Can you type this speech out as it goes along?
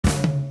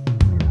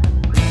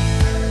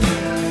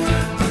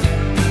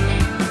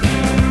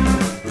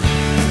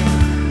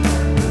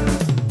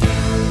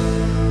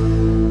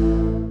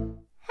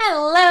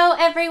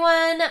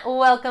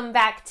Welcome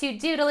back to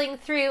Doodling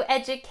Through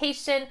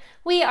Education.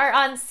 We are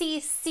on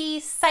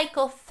CC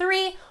Cycle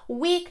 3,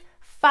 Week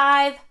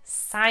 5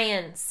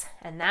 Science.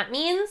 And that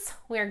means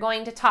we're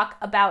going to talk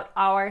about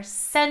our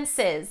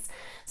senses.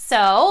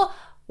 So,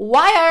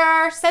 why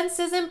are our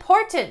senses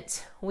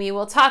important? We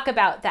will talk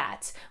about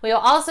that. We will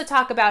also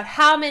talk about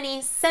how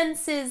many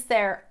senses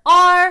there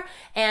are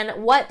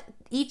and what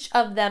each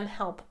of them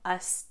help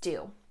us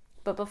do.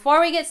 But before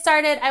we get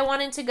started, I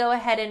wanted to go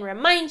ahead and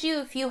remind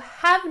you, if you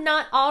have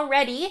not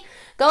already,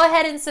 go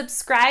ahead and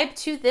subscribe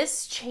to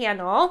this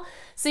channel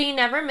so you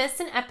never miss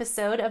an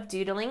episode of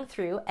Doodling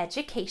Through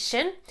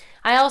Education.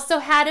 I also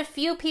had a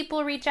few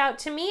people reach out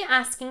to me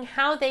asking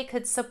how they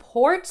could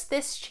support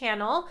this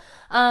channel.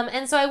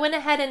 And so I went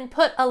ahead and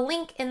put a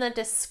link in the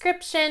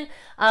description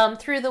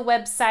through the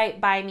website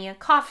Buy Me a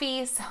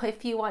Coffee. So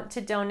if you want to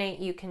donate,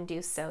 you can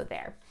do so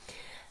there.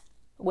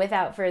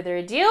 Without further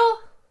ado,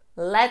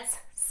 let's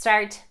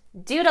start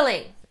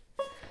doodling.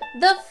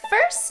 The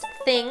first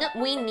thing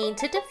we need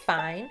to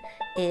define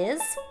is,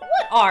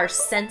 what are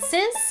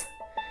senses?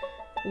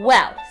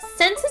 Well,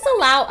 senses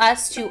allow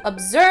us to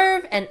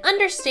observe and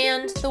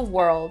understand the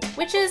world,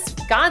 which is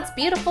God's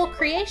beautiful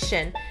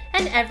creation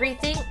and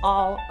everything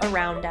all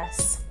around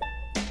us.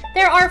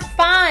 There are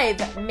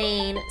 5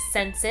 main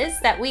senses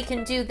that we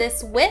can do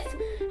this with,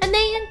 and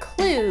they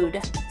include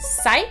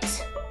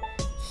sight,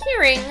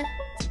 hearing,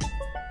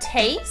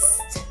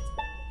 taste,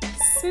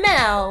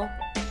 smell,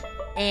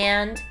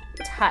 and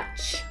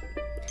touch.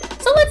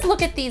 So let's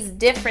look at these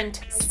different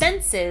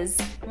senses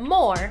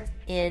more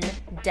in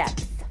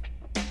depth.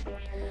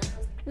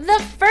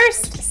 The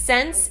first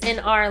sense in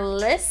our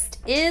list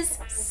is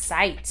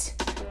sight.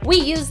 We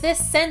use this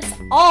sense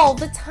all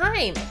the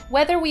time,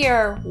 whether we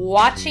are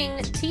watching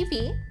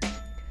TV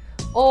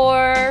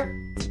or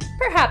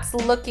perhaps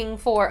looking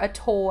for a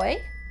toy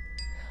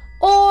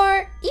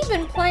or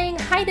even playing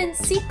hide and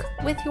seek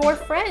with your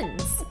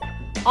friends.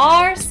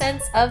 Our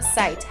sense of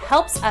sight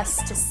helps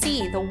us to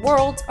see the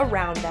world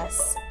around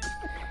us.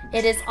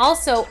 It is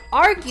also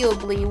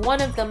arguably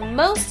one of the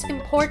most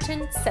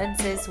important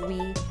senses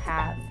we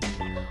have.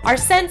 Our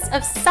sense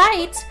of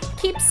sight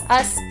keeps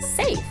us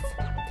safe.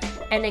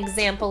 An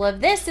example of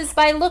this is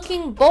by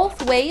looking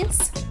both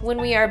ways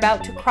when we are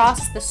about to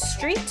cross the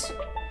street,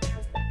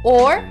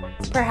 or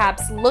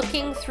perhaps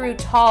looking through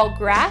tall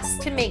grass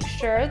to make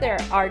sure there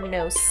are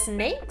no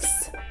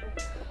snakes,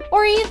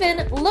 or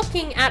even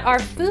looking at our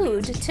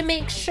food to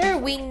make sure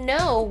we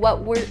know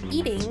what we're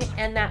eating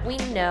and that we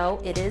know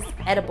it is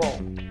edible.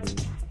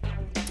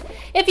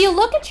 If you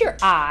look at your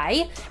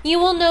eye, you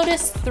will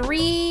notice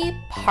 3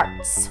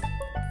 parts.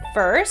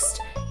 First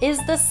is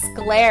the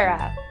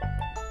sclera.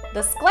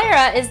 The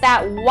sclera is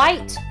that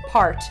white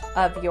part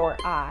of your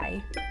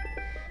eye.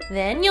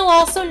 Then you'll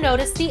also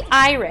notice the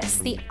iris.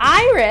 The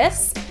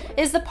iris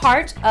is the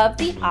part of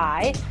the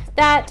eye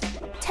that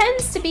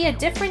tends to be a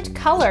different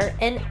color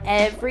in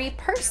every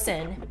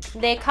person.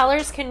 The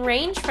colors can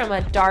range from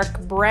a dark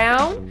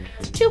brown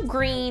to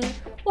green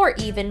or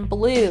even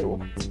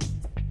blue.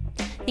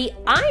 The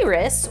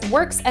iris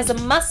works as a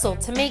muscle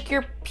to make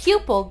your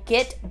pupil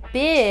get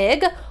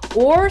big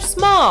or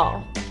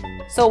small.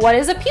 So what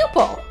is a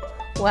pupil?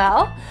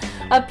 Well,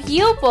 a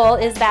pupil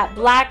is that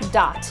black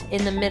dot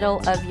in the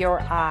middle of your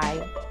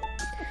eye.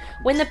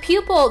 When the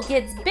pupil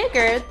gets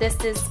bigger, this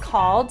is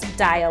called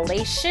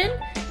dilation,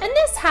 and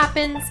this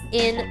happens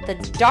in the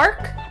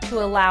dark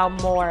to allow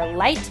more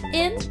light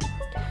in.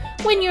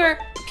 When your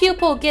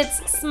pupil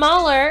gets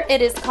smaller,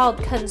 it is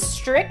called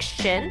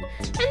constriction,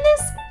 and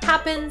this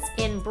happens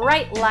in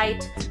bright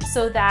light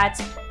so that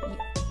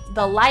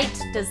the light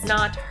does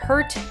not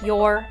hurt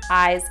your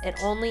eyes. It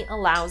only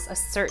allows a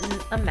certain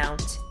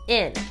amount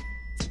in.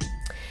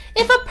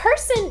 If a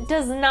person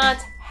does not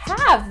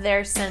have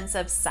their sense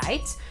of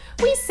sight,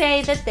 we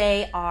say that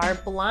they are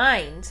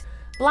blind.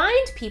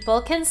 Blind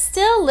people can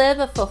still live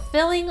a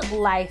fulfilling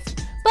life,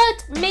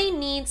 but may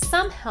need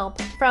some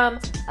help from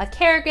a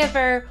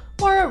caregiver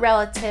or a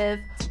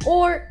relative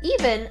or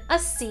even a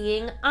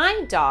seeing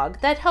eye dog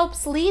that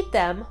helps lead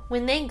them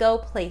when they go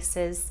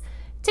places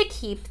to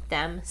keep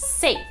them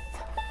safe.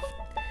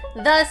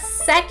 The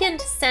second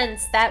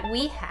sense that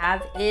we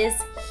have is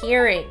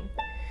hearing.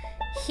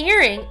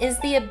 Hearing is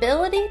the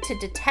ability to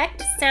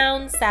detect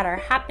sounds that are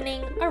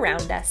happening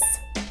around us.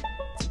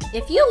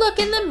 If you look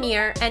in the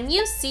mirror and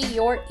you see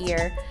your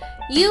ear,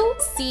 you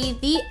see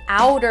the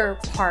outer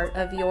part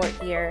of your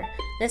ear.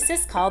 This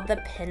is called the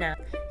pinna.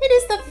 It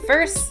is the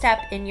first step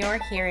in your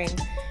hearing.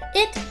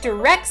 It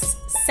directs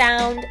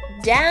sound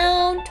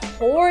down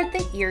toward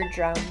the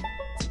eardrum.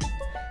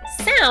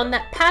 Sound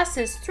that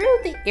passes through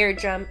the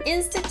eardrum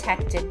is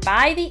detected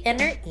by the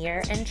inner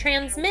ear and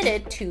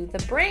transmitted to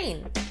the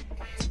brain.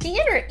 The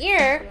inner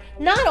ear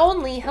not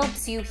only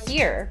helps you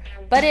hear,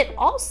 but it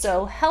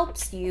also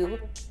helps you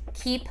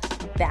keep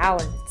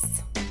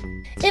balance.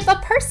 If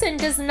a person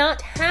does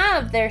not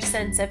have their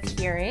sense of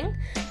hearing,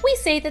 we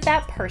say that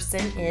that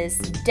person is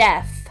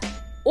deaf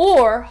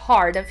or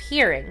hard of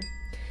hearing.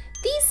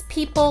 These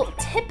people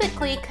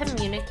typically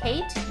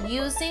communicate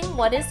using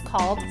what is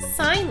called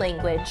sign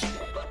language,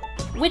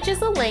 which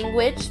is a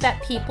language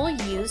that people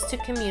use to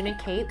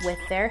communicate with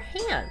their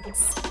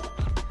hands.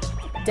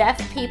 Deaf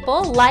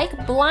people,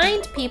 like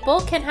blind people,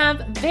 can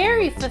have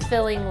very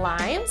fulfilling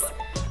lives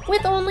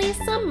with only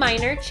some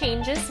minor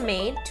changes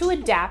made to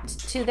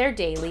adapt to their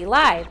daily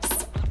lives.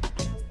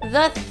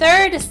 The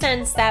third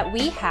sense that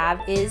we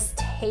have is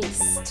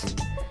taste.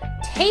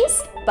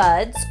 Taste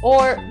buds,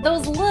 or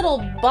those little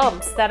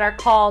bumps that are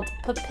called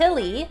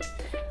papillae,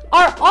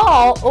 are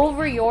all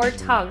over your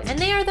tongue, and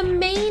they are the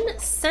main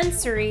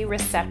sensory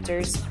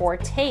receptors for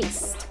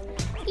taste.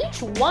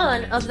 Each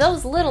one of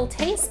those little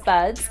taste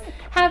buds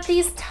have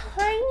these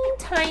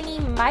tiny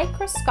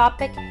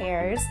microscopic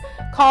hairs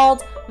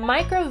called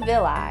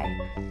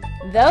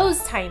microvilli.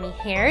 Those tiny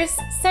hairs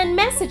send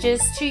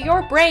messages to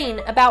your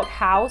brain about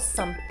how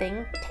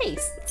something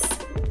tastes.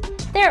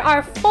 There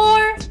are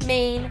 4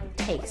 main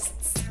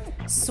tastes: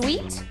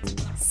 sweet,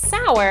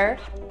 sour,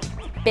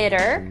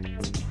 bitter,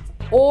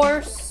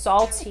 or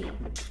salty.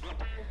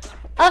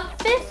 A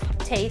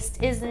 5th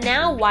taste is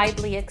now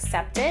widely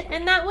accepted,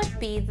 and that would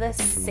be the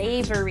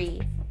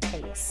savory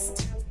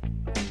taste.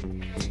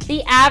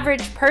 The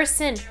average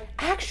person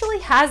actually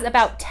has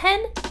about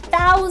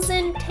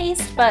 10,000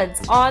 taste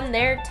buds on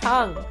their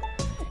tongue.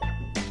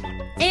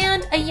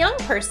 And a young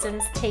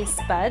person's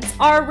taste buds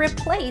are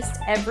replaced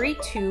every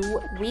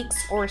 2 weeks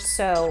or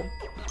so.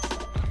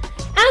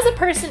 As a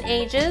person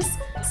ages,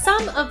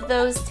 some of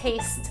those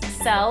taste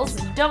cells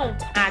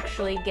don't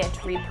actually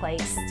get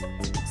replaced.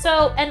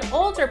 So an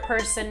older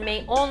person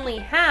may only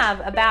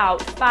have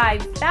about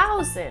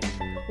 5,000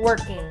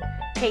 working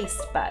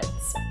taste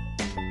buds.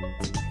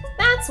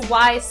 That's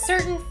why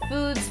certain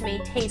foods may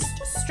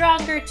taste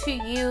stronger to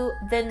you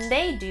than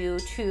they do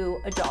to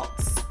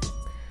adults.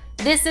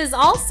 This is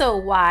also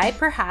why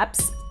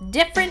perhaps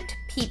different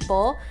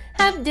people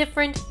have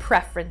different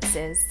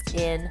preferences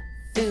in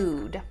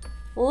food.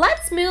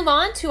 Let's move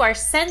on to our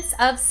sense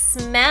of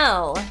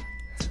smell.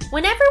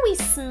 Whenever we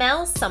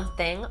smell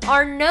something,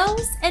 our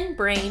nose and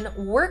brain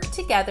work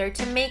together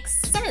to make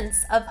sense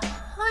of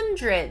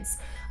hundreds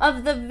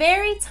of the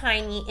very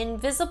tiny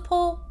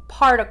invisible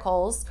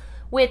particles,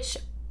 which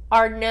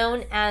are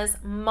known as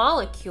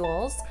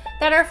molecules,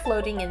 that are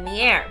floating in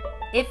the air.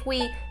 If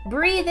we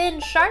breathe in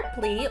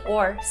sharply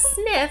or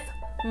sniff,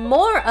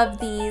 more of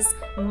these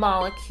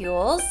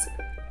molecules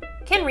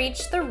can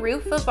reach the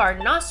roof of our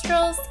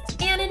nostrils,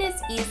 and it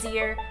is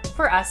easier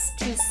for us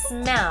to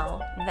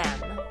smell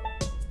them.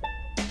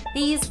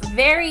 These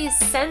very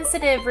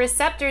sensitive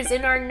receptors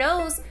in our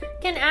nose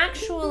can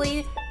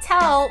actually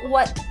tell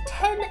what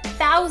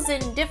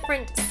 10,000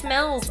 different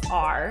smells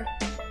are.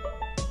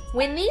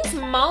 When these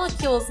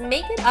molecules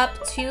make it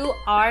up to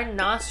our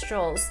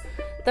nostrils,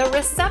 the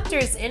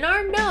receptors in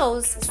our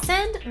nose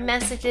send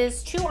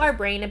messages to our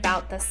brain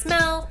about the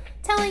smell,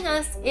 telling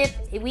us if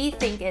we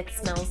think it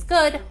smells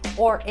good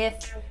or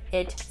if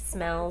it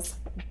smells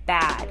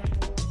bad.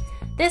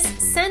 This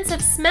sense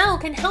of smell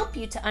can help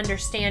you to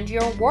understand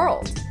your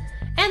world,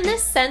 and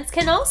this sense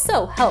can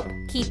also help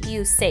keep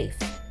you safe.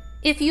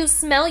 If you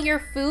smell your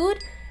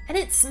food and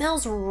it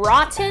smells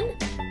rotten,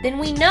 then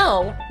we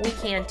know we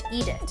can't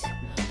eat it.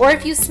 Or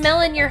if you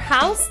smell in your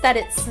house that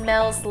it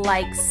smells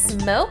like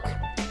smoke,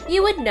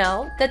 you would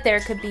know that there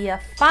could be a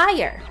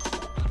fire.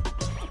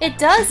 It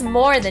does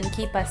more than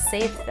keep us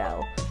safe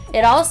though.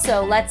 It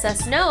also lets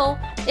us know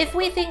if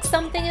we think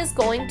something is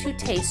going to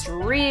taste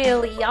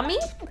really yummy,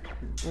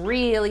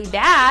 really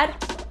bad,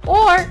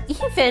 or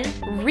even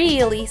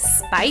really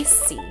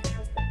spicy.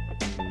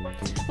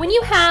 When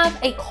you have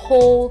a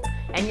cold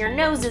and your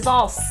nose is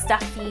all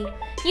stuffy,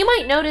 you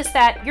might notice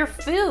that your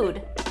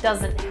food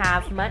doesn't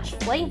have much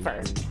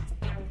flavor.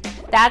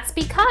 That's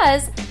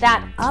because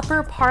that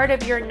upper part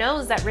of your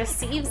nose that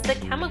receives the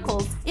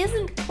chemicals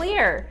isn't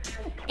clear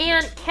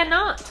and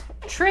cannot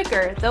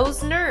trigger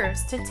those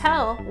nerves to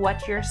tell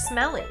what you're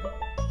smelling.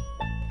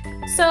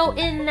 So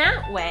in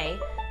that way,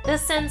 the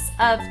sense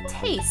of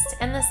taste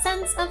and the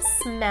sense of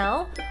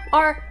smell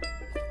are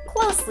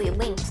closely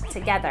linked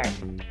together.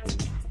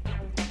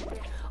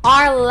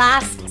 Our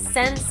last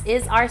sense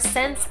is our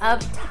sense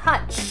of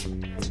touch.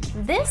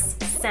 This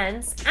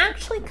sense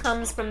actually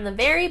comes from the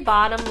very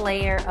bottom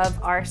layer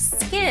of our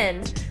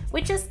skin,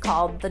 which is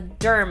called the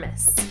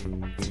dermis.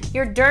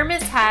 Your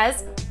dermis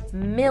has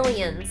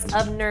millions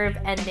of nerve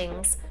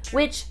endings,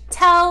 which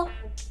tell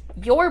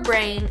your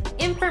brain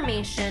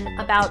information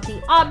about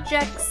the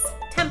objects,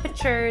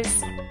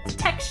 temperatures,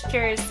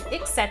 textures,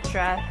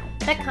 etc.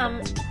 that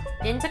come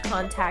into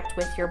contact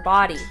with your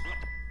body.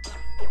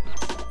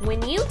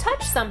 When you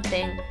touch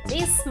something,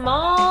 these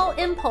small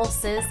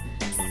impulses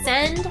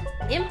send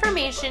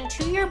information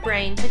to your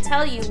brain to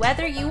tell you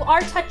whether you are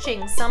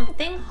touching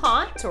something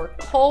hot or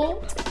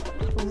cold,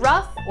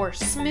 rough or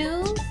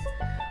smooth,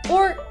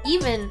 or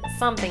even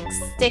something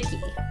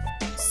sticky.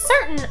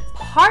 Certain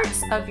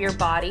parts of your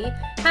body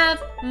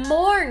have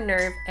more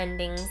nerve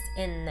endings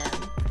in them.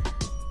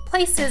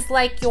 Places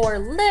like your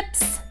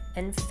lips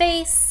and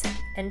face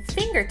and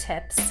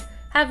fingertips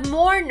have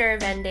more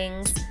nerve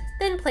endings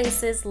than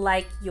places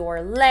like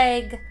your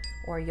leg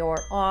or your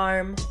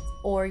arm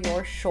or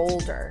your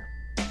shoulder.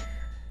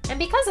 And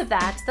because of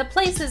that, the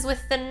places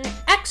with the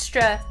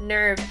extra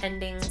nerve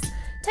endings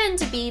tend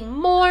to be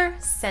more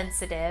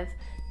sensitive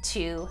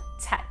to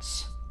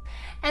touch.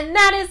 And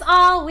that is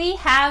all we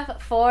have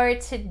for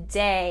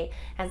today.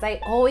 As I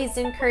always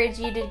encourage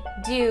you to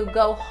do,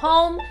 go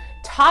home,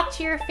 talk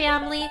to your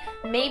family,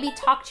 maybe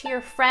talk to your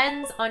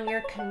friends on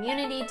your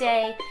community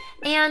day,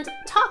 and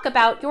talk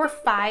about your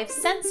 5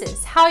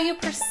 senses, how you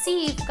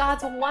perceive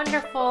God's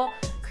wonderful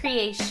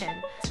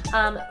creation.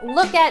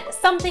 Look at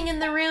something in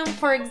the room,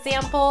 for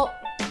example,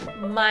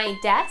 my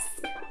desk.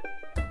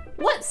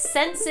 What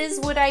senses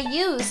would I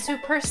use to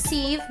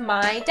perceive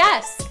my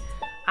desk?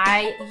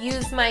 I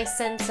use my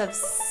sense of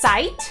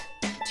sight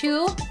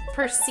to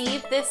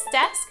perceive this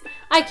desk.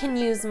 I can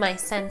use my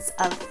sense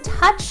of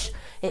touch.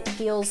 It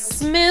feels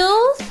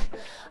smooth,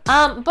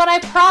 but I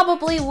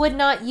probably would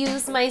not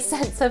use my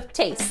sense of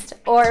taste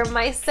or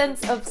my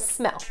sense of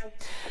smell.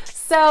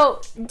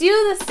 So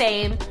do the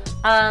same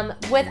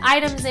with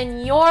items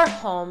in your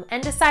home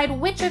and decide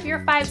which of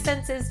your 5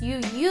 senses you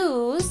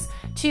use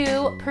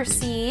to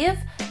perceive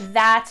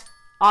that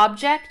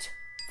object,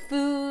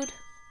 food,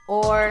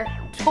 or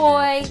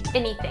toy,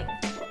 anything.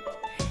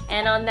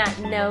 And on that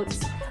note,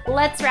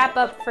 let's wrap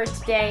up for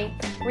today.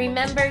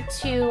 Remember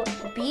to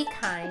be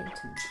kind,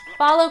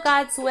 follow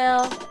God's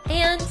will,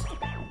 and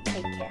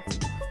take care.